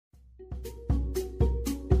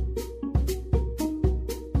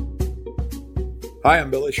Hi,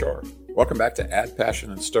 I'm Billy Shore. Welcome back to Add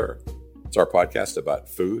Passion and Stir. It's our podcast about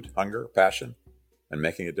food, hunger, passion, and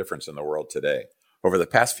making a difference in the world today. Over the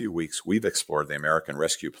past few weeks, we've explored the American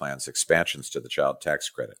Rescue Plan's expansions to the Child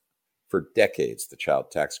Tax Credit. For decades, the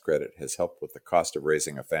Child Tax Credit has helped with the cost of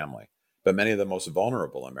raising a family, but many of the most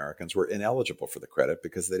vulnerable Americans were ineligible for the credit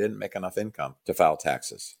because they didn't make enough income to file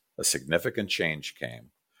taxes. A significant change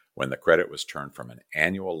came when the credit was turned from an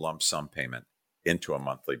annual lump sum payment into a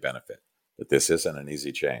monthly benefit. But this isn't an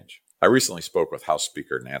easy change. I recently spoke with House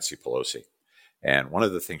Speaker Nancy Pelosi, and one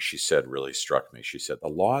of the things she said really struck me. She said, the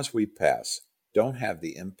laws we pass don't have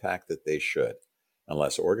the impact that they should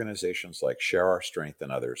unless organizations like Share Our Strength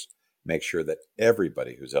and others make sure that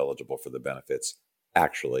everybody who's eligible for the benefits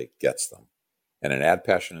actually gets them. And in Add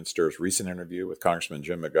Passion and Stir's recent interview with Congressman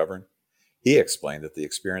Jim McGovern, he explained that the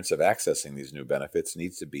experience of accessing these new benefits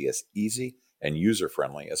needs to be as easy and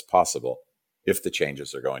user-friendly as possible if the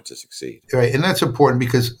changes are going to succeed. Right, and that's important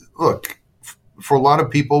because, look, for a lot of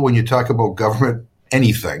people, when you talk about government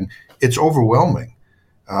anything, it's overwhelming.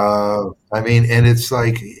 And it's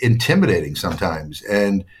like intimidating sometimes,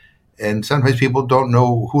 and sometimes people don't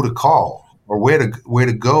know who to call or where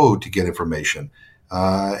to go to get information.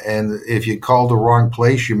 And if you call the wrong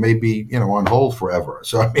place, you may be on hold forever.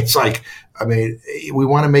 So we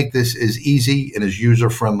want to make this as easy and as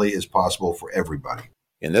user friendly as possible for everybody.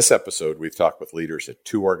 In this episode, we've talked with leaders at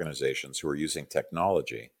two organizations who are using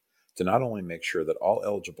technology to not only make sure that all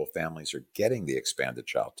eligible families are getting the expanded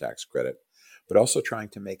child tax credit, but also trying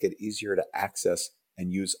to make it easier to access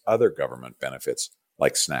and use other government benefits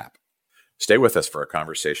like SNAP. Stay with us for a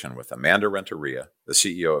conversation with Amanda Renteria, the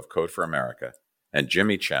CEO of Code for America, and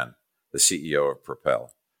Jimmy Chen, the CEO of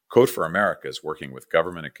Propel. Code for America is working with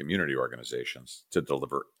government and community organizations to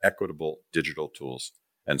deliver equitable digital tools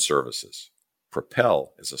and services.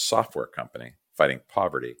 Propel is a software company fighting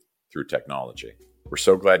poverty through technology. We're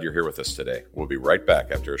so glad you're here with us today. We'll be right back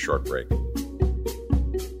after a short break.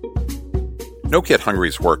 No Kid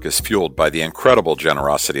Hungry's work is fueled by the incredible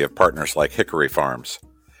generosity of partners like Hickory Farms.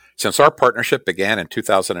 Since our partnership began in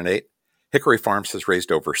 2008, Hickory Farms has raised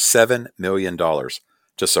over $7 million to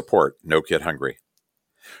support No Kid Hungry.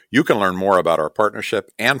 You can learn more about our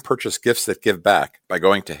partnership and purchase gifts that give back by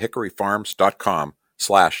going to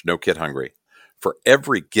hickoryfarms.com/NoKidHungry. For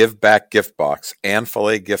every Give Back gift box and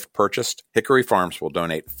filet gift purchased, Hickory Farms will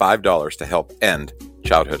donate $5 to help end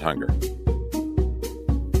childhood hunger.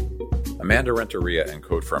 Amanda Renteria and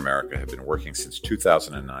Code for America have been working since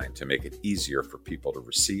 2009 to make it easier for people to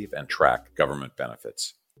receive and track government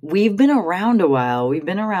benefits. We've been around a while. We've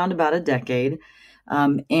been around about a decade.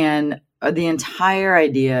 And the entire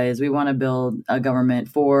idea is we want to build a government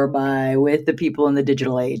for, by, with the people in the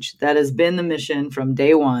digital age. That has been the mission from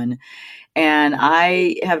day one. And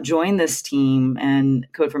I have joined this team and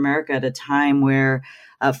Code for America at a time where,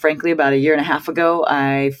 frankly, about a year and a half ago,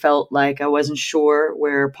 I felt like I wasn't sure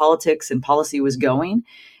where politics and policy was going.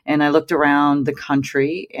 And I looked around the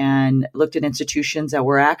country and looked at institutions that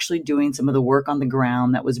were actually doing some of the work on the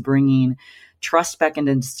ground that was bringing trust back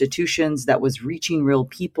into institutions, that was reaching real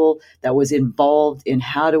people, that was involved in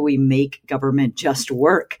how do we make government just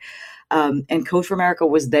work. And Code for America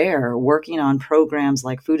was there working on programs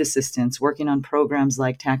like food assistance, working on programs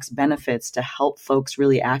like tax benefits to help folks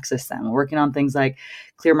really access them, working on things like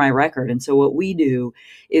Clear My Record. And so what we do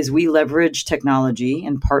is we leverage technology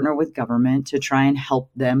and partner with government to try and help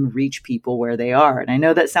them reach people where they are. And I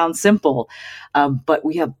know that sounds simple, but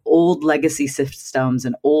we have old legacy systems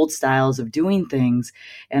and old styles of doing things.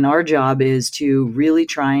 And our job is to really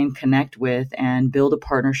try and connect with and build a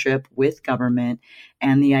partnership with government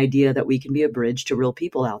and the idea that we can be a bridge to real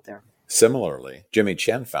people out there. Similarly, Jimmy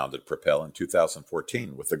Chen founded Propel in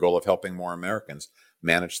 2014 with the goal of helping more Americans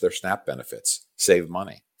manage their SNAP benefits, save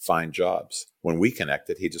money, find jobs. When we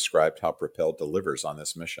connected, he described how Propel delivers on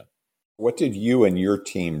this mission. What did you and your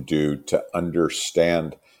team do to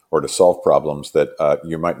understand or to solve problems that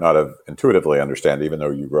you might not have intuitively understand, even though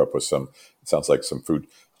you grew up with some, it sounds like some food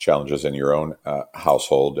challenges in your own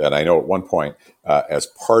household? And I know at one point, as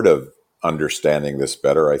part of understanding this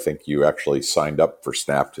better, I think you actually signed up for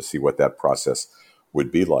SNAP to see what that process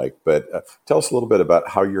would be like. But tell us a little bit about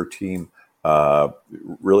how your team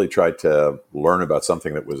really tried to learn about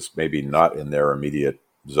something that was maybe not in their immediate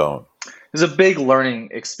zone. It was a big learning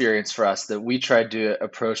experience for us that we tried to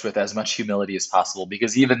approach with as much humility as possible,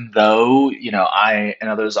 because even though, I and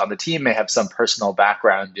others on the team may have some personal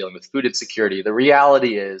background dealing with food insecurity, the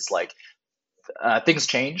reality is things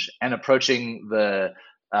change, and approaching the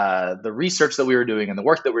the research that we were doing and the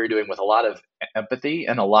work that we were doing with a lot of empathy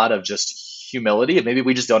and a lot of just humility, and maybe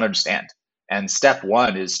we just don't understand. And step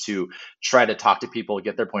one is to try to talk to people,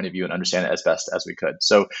 get their point of view, and understand it as best as we could.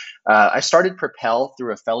 So I started Propel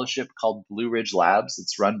through a fellowship called Blue Ridge Labs.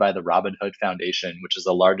 It's run by the Robin Hood Foundation, which is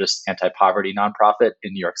the largest anti-poverty nonprofit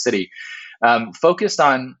in New York City, focused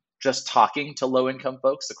on just talking to low-income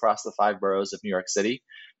folks across the 5 boroughs of New York City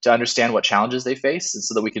to understand what challenges they face, and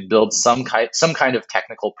so that we could build some kind of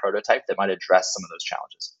technical prototype that might address some of those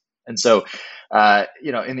challenges. And so,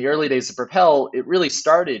 in the early days of Propel, it really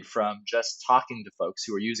started from just talking to folks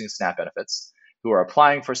who are using SNAP benefits, who are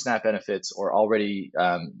applying for SNAP benefits, or already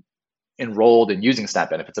enrolled in using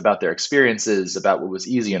SNAP benefits, about their experiences, about what was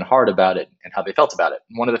easy and hard about it, and how they felt about it.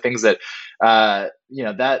 And one of the things that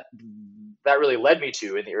that really led me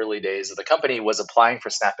to in the early days of the company was applying for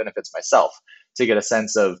SNAP benefits myself to get a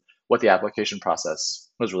sense of what the application process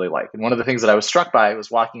was really like. And one of the things that I was struck by was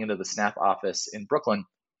walking into the SNAP office in Brooklyn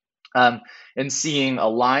and seeing a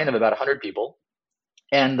line of about 100 people.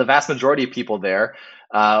 And the vast majority of people there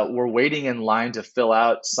were waiting in line to fill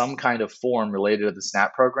out some kind of form related to the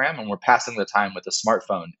SNAP program, and were passing the time with a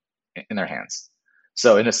smartphone in their hands.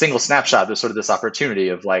 So in a single snapshot, there's sort of this opportunity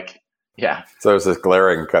of yeah. So there's this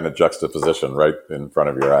glaring kind of juxtaposition right in front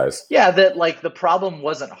of your eyes. Yeah, that the problem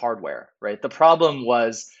wasn't hardware, right? The problem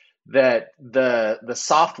was that the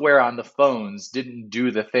software on the phones didn't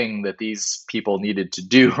do the thing that these people needed to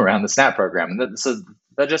do around the SNAP program. And so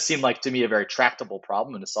that just seemed like to me a very tractable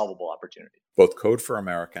problem and a solvable opportunity. Both Code for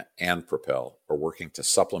America and Propel are working to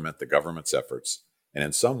supplement the government's efforts, and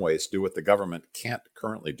in some ways do what the government can't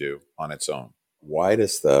currently do on its own. Why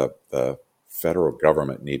does the federal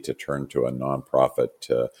government need to turn to a nonprofit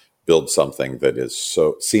to build something that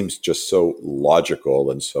seems just so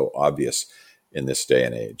logical and so obvious in this day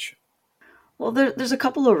and age? Well, there's a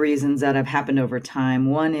couple of reasons that have happened over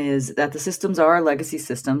time. One is that the systems are legacy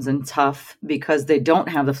systems and tough because they don't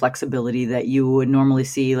have the flexibility that you would normally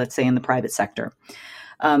see, let's say, in the private sector.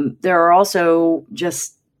 There are also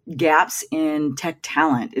just gaps in tech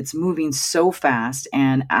talent. It's moving so fast,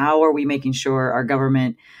 and how are we making sure our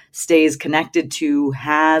government stays connected to,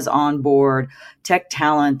 has on board tech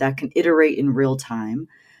talent that can iterate in real time?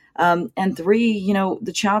 And 3,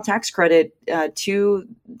 the child tax credit to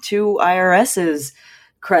IRS's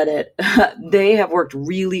credit, they have worked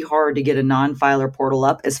really hard to get a non-filer portal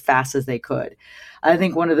up as fast as they could. I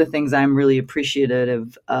think one of the things I'm really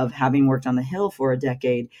appreciative of having worked on the Hill for a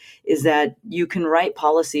decade is that you can write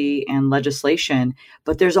policy and legislation,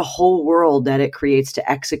 but there's a whole world that it creates to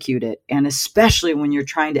execute it. And especially when you're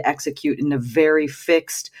trying to execute in a very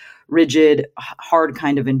fixed, rigid, hard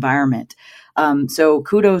kind of environment. So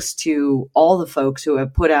kudos to all the folks who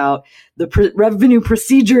have put out the revenue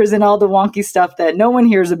procedures and all the wonky stuff that no one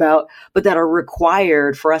hears about, but that are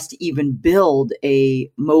required for us to even build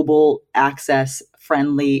a mobile access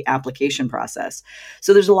friendly application process.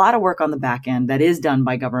 So there's a lot of work on the back end that is done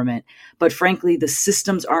by government, but frankly, the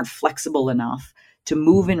systems aren't flexible enough to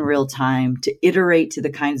move in real time, to iterate to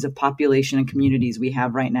the kinds of population and communities we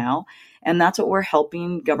have right now. And that's what we're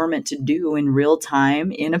helping government to do in real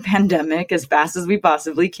time in a pandemic as fast as we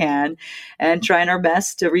possibly can, and trying our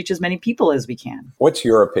best to reach as many people as we can. What's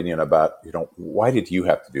your opinion about, why did you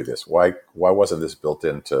have to do this? Why wasn't this built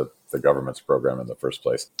into the government's program in the first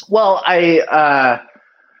place? Well, I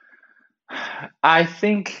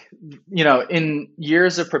think, in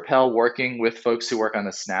years of Propel working with folks who work on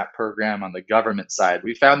the SNAP program on the government side,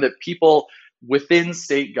 we found that people within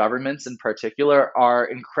state governments in particular are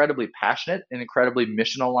incredibly passionate and incredibly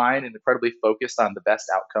mission aligned and incredibly focused on the best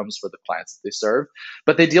outcomes for the clients that they serve,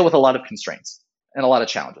 but they deal with a lot of constraints and a lot of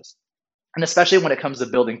challenges. And especially when it comes to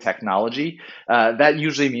building technology, that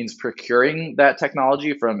usually means procuring that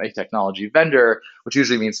technology from a technology vendor, which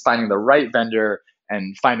usually means finding the right vendor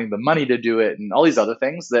and finding the money to do it, and all these other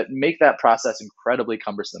things that make that process incredibly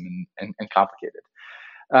cumbersome and complicated.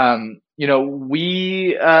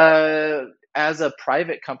 We, as a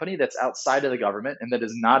private company that's outside of the government and that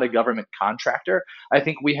is not a government contractor, I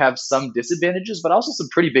think we have some disadvantages, but also some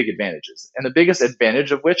pretty big advantages. And the biggest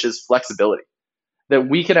advantage of which is flexibility, that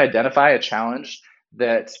we can identify a challenge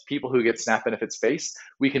that people who get SNAP benefits face.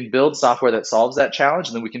 We can build software that solves that challenge,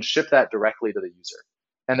 and then we can ship that directly to the user.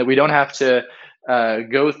 And that we don't have to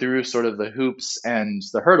go through sort of the hoops and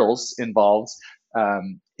the hurdles involved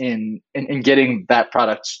in getting that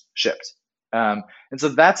product shipped. And so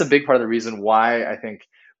that's a big part of the reason why I think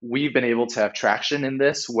we've been able to have traction in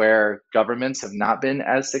this where governments have not been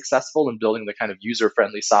as successful in building the kind of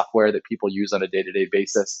user-friendly software that people use on a day-to-day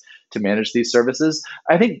basis to manage these services.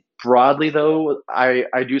 I think broadly, though,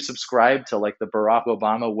 I do subscribe to like the Barack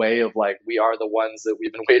Obama way of like, we are the ones that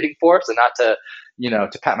we've been waiting for. So not to,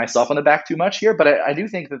 to pat myself on the back too much here, but I do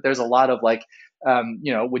think that there's a lot of like,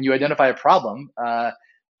 when you identify a problem,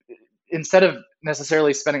 instead of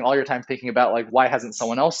necessarily spending all your time thinking about like, why hasn't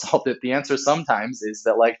someone else solved it? The answer sometimes is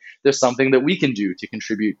that like, there's something that we can do to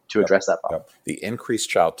contribute to address that problem. The increased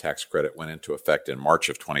child tax credit went into effect in March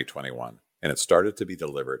of 2021, and it started to be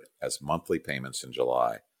delivered as monthly payments in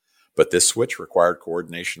July. But this switch required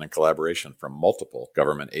coordination and collaboration from multiple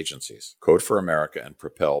government agencies. Code for America and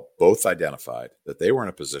Propel both identified that they were in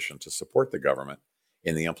a position to support the government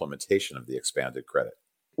in the implementation of the expanded credit.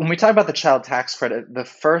 When we talk about the child tax credit, the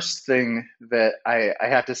first thing that I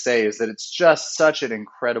have to say is that it's just such an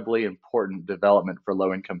incredibly important development for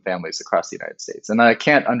low-income families across the United States. And I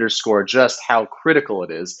can't underscore just how critical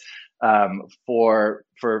it is for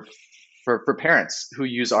parents who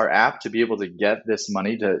use our app to be able to get this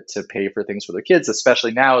money to pay for things for their kids,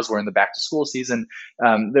 especially now as we're in the back-to-school season,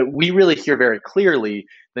 that we really hear very clearly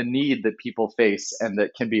the need that people face and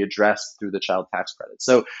that can be addressed through the child tax credit.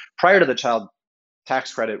 So prior to the child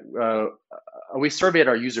tax credit, we surveyed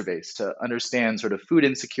our user base to understand sort of food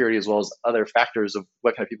insecurity as well as other factors of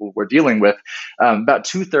what kind of people we're dealing with. About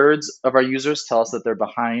 2/3 of our users tell us that they're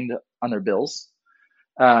behind on their bills.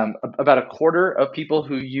 About a quarter of people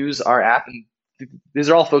who use our app, and these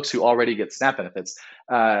are all folks who already get SNAP benefits,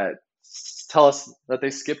 tell us that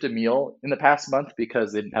they skipped a meal in the past month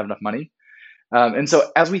because they didn't have enough money. And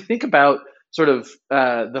so as we think about sort of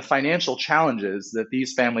the financial challenges that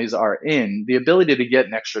these families are in, the ability to get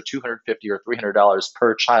an extra $250 or $300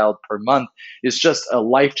 per child per month is just a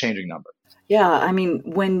life-changing number. Yeah, I mean,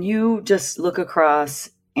 when you just look across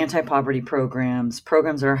anti-poverty programs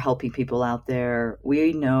that are helping people out there,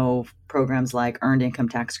 we know programs like Earned Income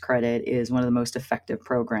Tax Credit is one of the most effective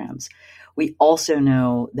programs. We also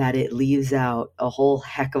know that it leaves out a whole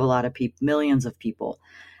heck of a lot of people, millions of people,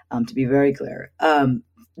 to be very clear,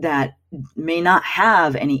 that may not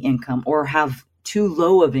have any income or have too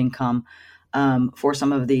low of income for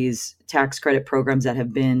some of these tax credit programs that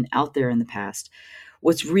have been out there in the past.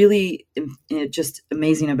 What's really just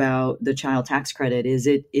amazing about the child tax credit is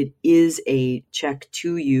it is a check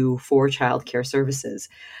to you for child care services.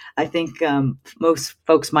 I think most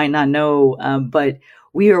folks might not know, but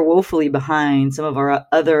we are woefully behind some of our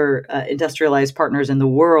other industrialized partners in the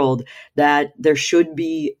world that there should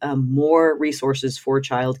be more resources for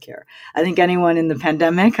childcare. I think anyone in the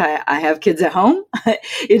pandemic, I have kids at home.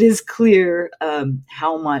 It is clear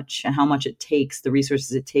how much it takes, the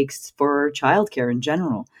resources it takes for childcare in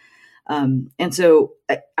general. And so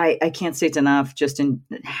I can't state enough just in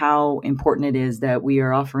how important it is that we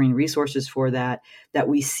are offering resources for that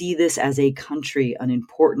we see this as a country, an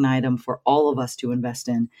important item for all of us to invest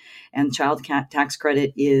in. And child tax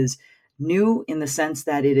credit is new in the sense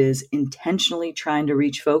that it is intentionally trying to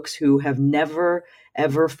reach folks who have never,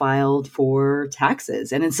 ever filed for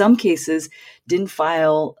taxes. And in some cases, didn't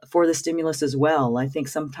file for the stimulus as well. I think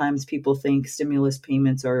sometimes people think stimulus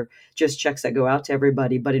payments are just checks that go out to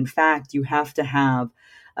everybody. But in fact, you have to have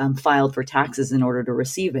filed for taxes in order to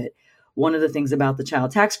receive it. One of the things about the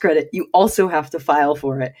child tax credit, you also have to file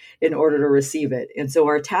for it in order to receive it. And so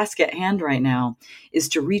our task at hand right now is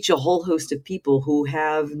to reach a whole host of people who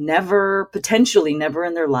have potentially never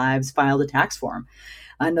in their lives filed a tax form.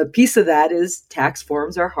 And a piece of that is tax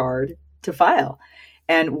forms are hard to file.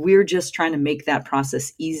 And we're just trying to make that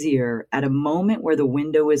process easier at a moment where the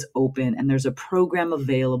window is open and there's a program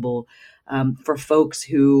available for folks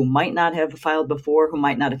who might not have filed before, who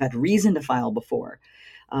might not have had reason to file before.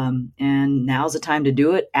 And now's the time to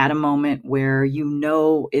do it at a moment where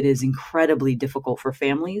it is incredibly difficult for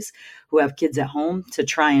families who have kids at home to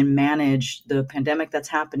try and manage the pandemic that's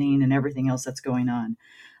happening and everything else that's going on.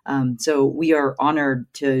 So we are honored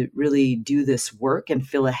to really do this work and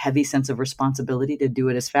feel a heavy sense of responsibility to do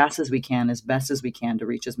it as fast as we can, as best as we can, to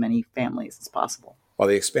reach as many families as possible. While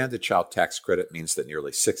the expanded child tax credit means that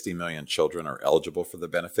nearly 60 million children are eligible for the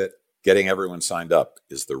benefit, getting everyone signed up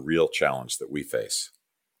is the real challenge that we face.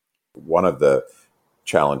 One of the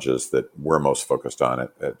challenges that we're most focused on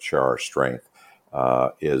at Share Our Strength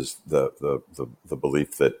is the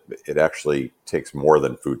belief that it actually takes more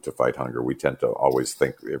than food to fight hunger. We tend to always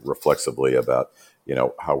think reflexively about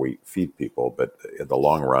how we feed people, but in the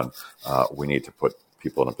long run, we need to put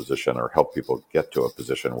people in a position or help people get to a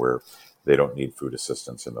position where they don't need food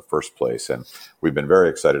assistance in the first place. And we've been very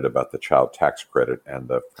excited about the child tax credit and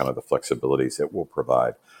the kind of the flexibilities it will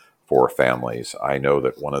provide for families. I know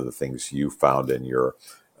that one of the things you found in your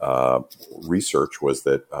research was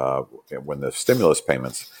that when the stimulus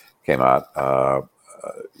payments came out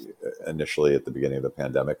initially at the beginning of the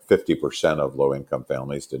pandemic, 50% of low-income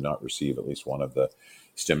families did not receive at least one of the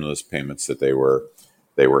stimulus payments that they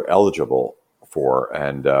were eligible for.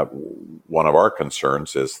 And one of our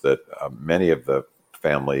concerns is that many of the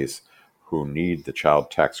families who need the child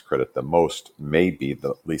tax credit the most may be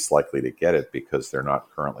the least likely to get it because they're not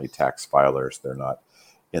currently tax filers. They're not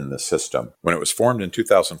in the system. When it was formed in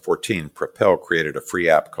 2014, Propel created a free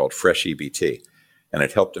app called Fresh EBT, and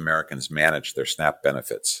it helped Americans manage their SNAP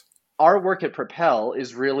benefits. Our work at Propel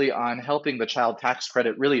is really on helping the child tax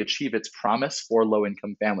credit really achieve its promise for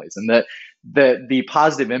low-income families, and that the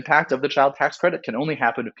positive impact of the child tax credit can only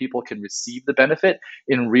happen if people can receive the benefit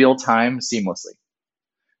in real time seamlessly.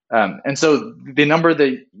 And so the number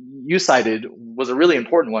that you cited was a really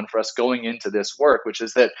important one for us going into this work, which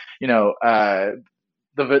is that,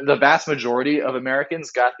 the vast majority of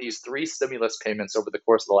Americans got these 3 stimulus payments over the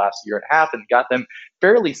course of the last year and a half and got them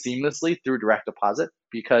fairly seamlessly through direct deposit.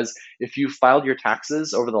 Because if you filed your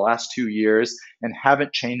taxes over the last 2 years and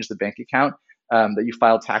haven't changed the bank account that you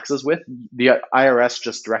filed taxes with, the IRS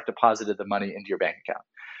just direct deposited the money into your bank account.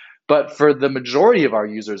 But for the majority of our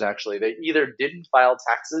users, actually, they either didn't file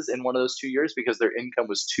taxes in one of those 2 years because their income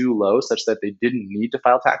was too low such that they didn't need to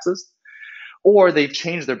file taxes, or they've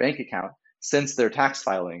changed their bank account since their tax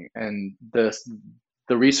filing. And the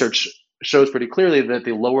research shows pretty clearly that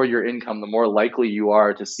the lower your income, the more likely you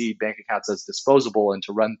are to see bank accounts as disposable and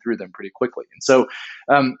to run through them pretty quickly. And so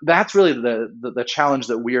that's really the challenge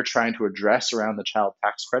that we are trying to address around the child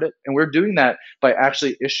tax credit. And we're doing that by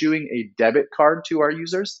actually issuing a debit card to our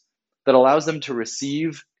users that allows them to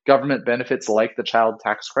receive government benefits like the child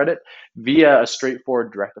tax credit via a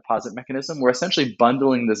straightforward direct deposit mechanism. We're essentially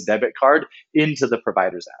bundling this debit card into the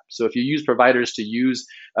Providers app. So if you use Providers to use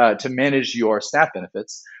to manage your SNAP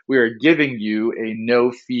benefits, we are giving you a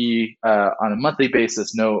no fee on a monthly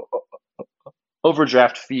basis, no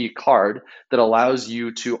overdraft fee card that allows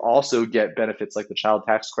you to also get benefits like the child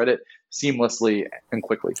tax credit seamlessly and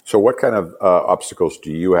quickly. So what kind of obstacles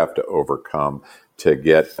do you have to overcome to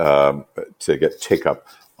get take up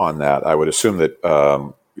on that? I would assume that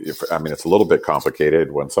it's a little bit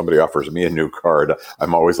complicated. When somebody offers me a new card,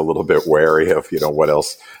 I'm always a little bit wary of what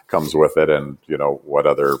else comes with it, and what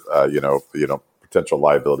other potential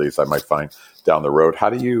liabilities I might find down the road. How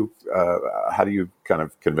do you kind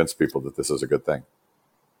of convince people that this is a good thing?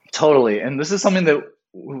 Totally, and this is something that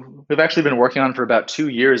we've actually been working on for about 2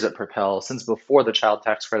 years at Propel. Since before the child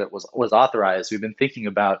tax credit was authorized, we've been thinking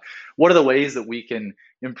about what are the ways that we can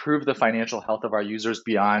improve the financial health of our users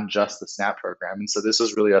beyond just the SNAP program. And so this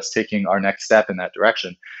was really us taking our next step in that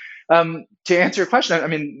direction. To answer your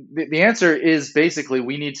question, the answer is basically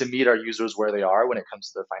we need to meet our users where they are when it comes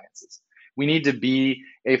to their finances. We need to be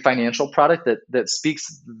a financial product that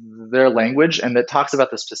speaks their language and that talks about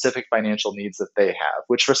the specific financial needs that they have,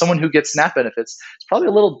 which for someone who gets SNAP benefits, is probably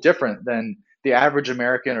a little different than the average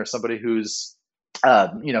American or somebody who's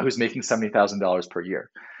making $70,000 per year.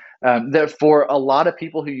 That for a lot of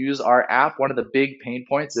people who use our app, one of the big pain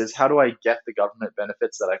points is how do I get the government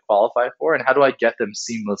benefits that I qualify for, and how do I get them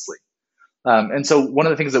seamlessly? And so one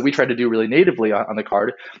of the things that we try to do really natively on the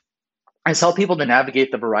card is help people to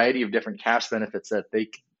navigate the variety of different cash benefits that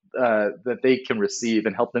they can receive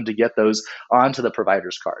and help them to get those onto the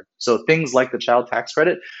Providers card. So things like the child tax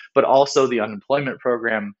credit, but also the unemployment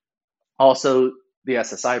program, also the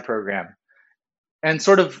SSI program. And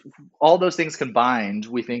sort of all those things combined,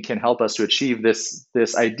 we think can help us to achieve this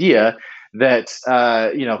idea that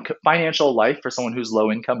financial life for someone who's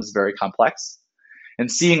low income is very complex. And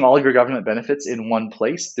seeing all your government benefits in one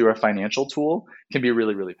place through a financial tool can be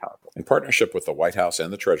really, really powerful. In partnership with the White House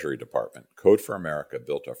and the Treasury Department, Code for America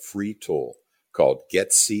built a free tool called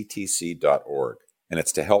getctc.org, and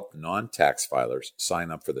it's to help non-tax filers sign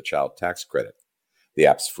up for the child tax credit. The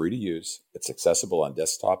app's free to use, it's accessible on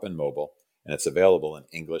desktop and mobile, and it's available in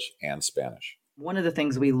English and Spanish. One of the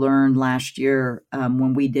things we learned last year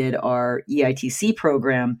when we did our EITC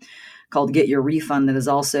program called Get Your Refund, that is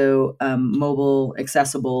also mobile,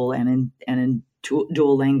 accessible, and in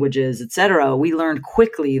dual languages, et cetera, we learned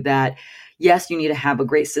quickly that, yes, you need to have a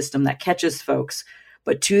great system that catches folks,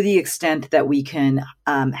 But to the extent that we can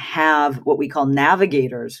have what we call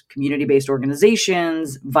navigators, community-based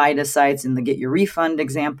organizations, VITA sites in the Get Your Refund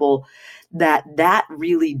example, that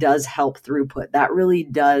really does help throughput. That really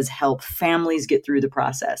does help families get through the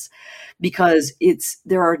process, because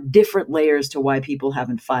there are different layers to why people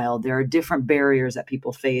haven't filed. There are different barriers that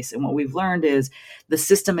people face. And what we've learned is the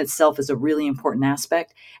system itself is a really important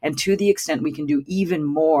aspect. And to the extent we can do even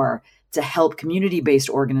more to help community-based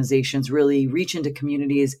organizations really reach into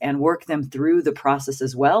communities and work them through the process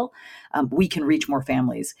as well, we can reach more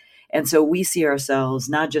families. And so we see ourselves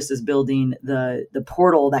not just as building the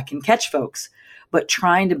portal that can catch folks, but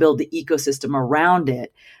trying to build the ecosystem around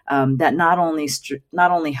it that not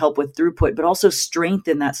only help with throughput, but also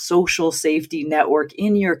strengthen that social safety network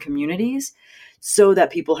in your communities so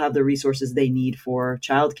that people have the resources they need for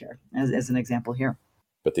childcare, as an example here.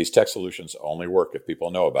 But these tech solutions only work if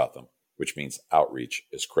people know about them, which means outreach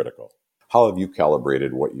is critical. How have you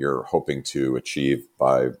calibrated what you're hoping to achieve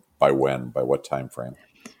by when, by what time frame?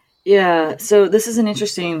 Yeah, so this is an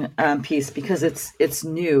interesting piece because it's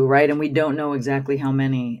new, right? And we don't know exactly how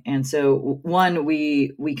many. And so one,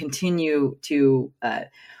 we continue to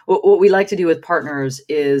what we like to do with partners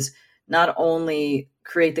is not only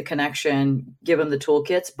create the connection, give them the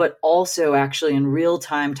toolkits, but also actually in real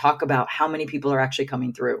time talk about how many people are actually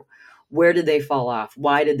coming through. Where did they fall off?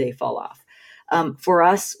 Why did they fall off? For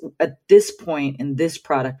us, at this point in this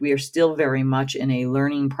product, we are still very much in a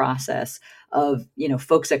learning process of,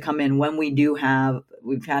 folks that come in when we've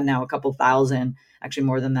had now a couple thousand, actually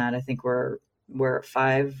more than that. I think we're at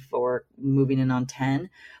 5 or moving in on 10,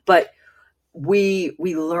 but we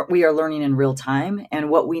are learning in real time. And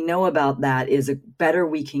what we know about that is the better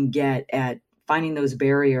we can get at finding those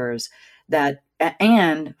barriers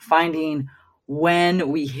and finding when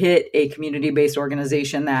we hit a community-based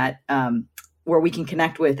organization that, where we can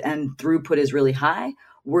connect with and throughput is really high,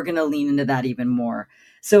 we're going to lean into that even more.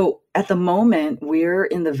 So at the moment, we're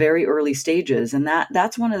in the very early stages. And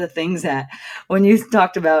that's one of the things that when you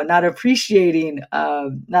talked about not appreciating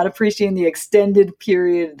the extended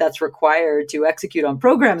period that's required to execute on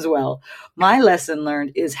programs well, my lesson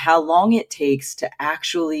learned is how long it takes to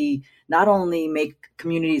actually not only make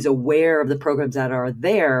communities aware of the programs that are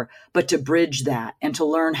there, but to bridge that and to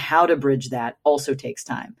learn how to bridge that also takes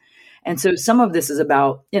time. And so some of this is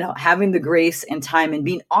about, having the grace and time and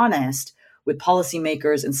being honest with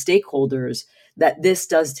policymakers and stakeholders that this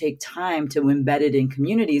does take time to embed it in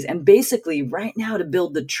communities. And basically right now to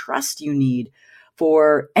build the trust you need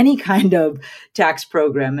for any kind of tax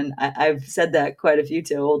program. And I've said that quite a few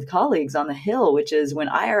to old colleagues on the Hill, which is when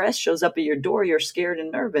IRS shows up at your door, you're scared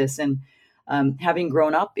and nervous. And having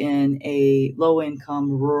grown up in a low-income,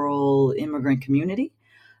 rural immigrant community,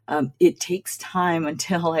 it takes time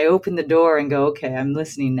until I open the door and go, okay, I'm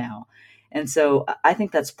listening now. And so I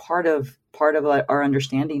think that's part of our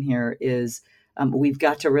understanding here is we've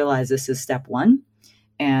got to realize this is step one,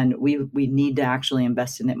 and we need to actually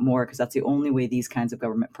invest in it more because that's the only way these kinds of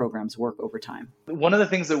government programs work over time. One of the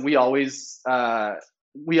things that we always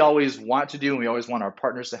want to do, and we always want our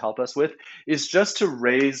partners to help us with, is just to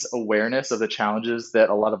raise awareness of the challenges that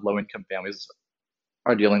a lot of low-income families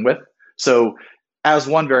are dealing with. So as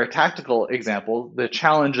one very tactical example, the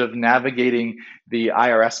challenge of navigating the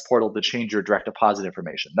IRS portal to change your direct deposit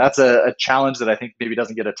information. That's a challenge that I think maybe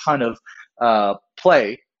doesn't get a ton of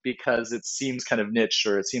play because it seems kind of niche,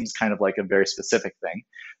 or it seems kind of like a very specific thing.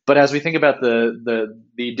 But as we think about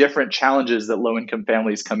the different challenges that low-income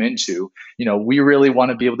families come into, we really want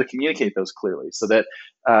to be able to communicate those clearly so that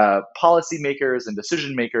policymakers and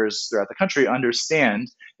decision makers throughout the country understand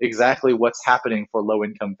exactly what's happening for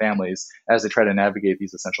low-income families as they try to navigate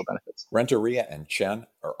these essential benefits. Renteria and Chen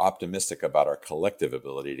are optimistic about our collective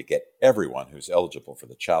ability to get everyone who's eligible for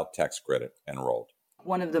the child tax credit enrolled.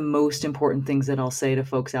 One of the most important things that I'll say to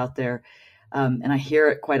folks out there, and I hear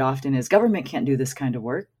it quite often, is government can't do this kind of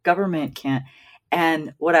work. Government can't.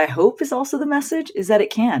 And what I hope is also the message is that it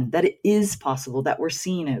can, that it is possible, that we're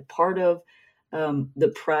seeing it. Part of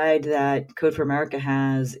the pride that Code for America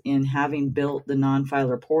has in having built the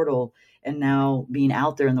non-filer portal and now being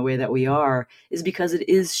out there in the way that we are is because it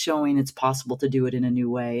is showing it's possible to do it in a new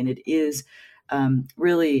way. And it is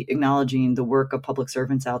really acknowledging the work of public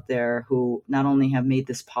servants out there who not only have made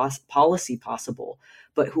this policy possible,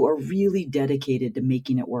 but who are really dedicated to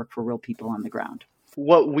making it work for real people on the ground.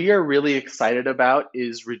 What we are really excited about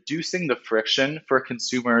is reducing the friction for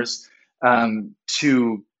consumers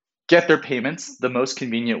to get their payments the most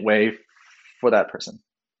convenient way for that person.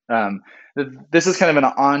 This is kind of an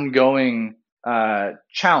ongoing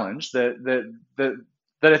challenge that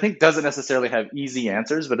that I think doesn't necessarily have easy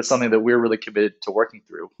answers, but it's something that we're really committed to working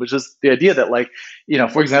through, which is the idea that, like,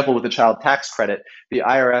 for example, with the child tax credit, the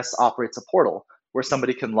IRS operates a portal where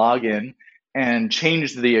somebody can log in and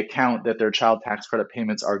change the account that their child tax credit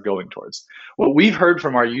payments are going towards. What we've heard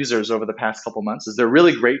from our users over the past couple months is they're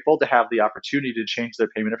really grateful to have the opportunity to change their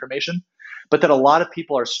payment information, but that a lot of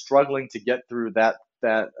people are struggling to get through the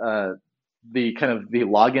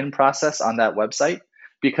login process on that website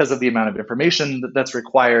because of the amount of information that's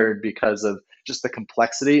required, because of just the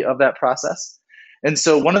complexity of that process. And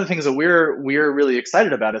so one of the things that we're really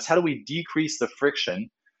excited about is how do we decrease the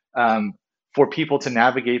friction for people to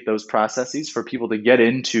navigate those processes, for people to get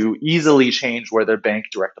in to easily change where their bank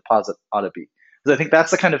direct deposit ought to be. Because I think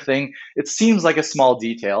that's the kind of thing, it seems like a small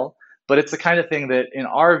detail, but it's the kind of thing that, in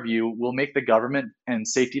our view, will make the government and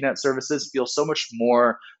safety net services feel so much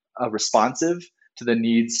more responsive to the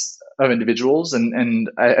needs of individuals. And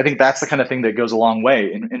I think that's the kind of thing that goes a long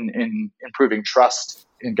way in improving trust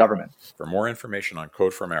in government. For more information on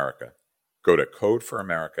Code for America, go to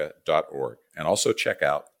codeforamerica.org and also check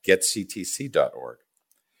out getctc.org.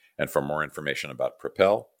 And for more information about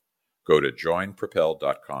Propel, go to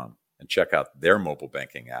joinpropel.com and check out their mobile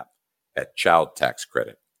banking app at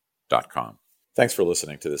childtaxcredit.com. Thanks for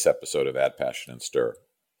listening to this episode of Add Passion and Stir.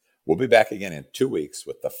 We'll be back again in 2 weeks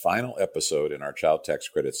with the final episode in our Child Tax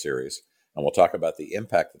Credit series, and we'll talk about the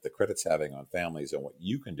impact that the credit's having on families and what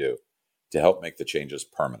you can do to help make the changes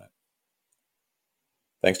permanent.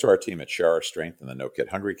 Thanks to our team at Share Our Strength and the No Kid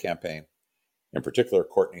Hungry campaign, in particular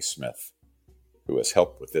Courtney Smith, who has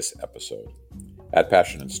helped with this episode. Add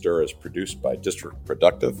Passion and Stir is produced by District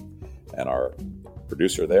Productive, and our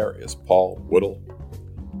producer there is Paul Woodall,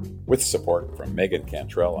 with support from Megan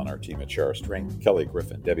Cantrell on our team at Share Our Strength, Kelly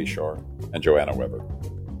Griffin, Debbie Shore, and Joanna Weber.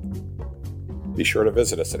 Be sure to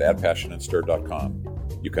visit us at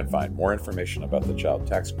addpassionandstir.com. You can find more information about the child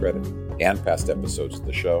tax credit and past episodes of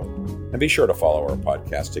the show, and be sure to follow our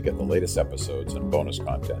podcast to get the latest episodes and bonus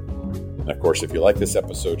content. And of course, if you like this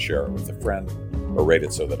episode, share it with a friend or rate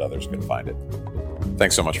it so that others can find it.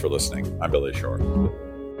 Thanks so much for listening. I'm Billy Shore.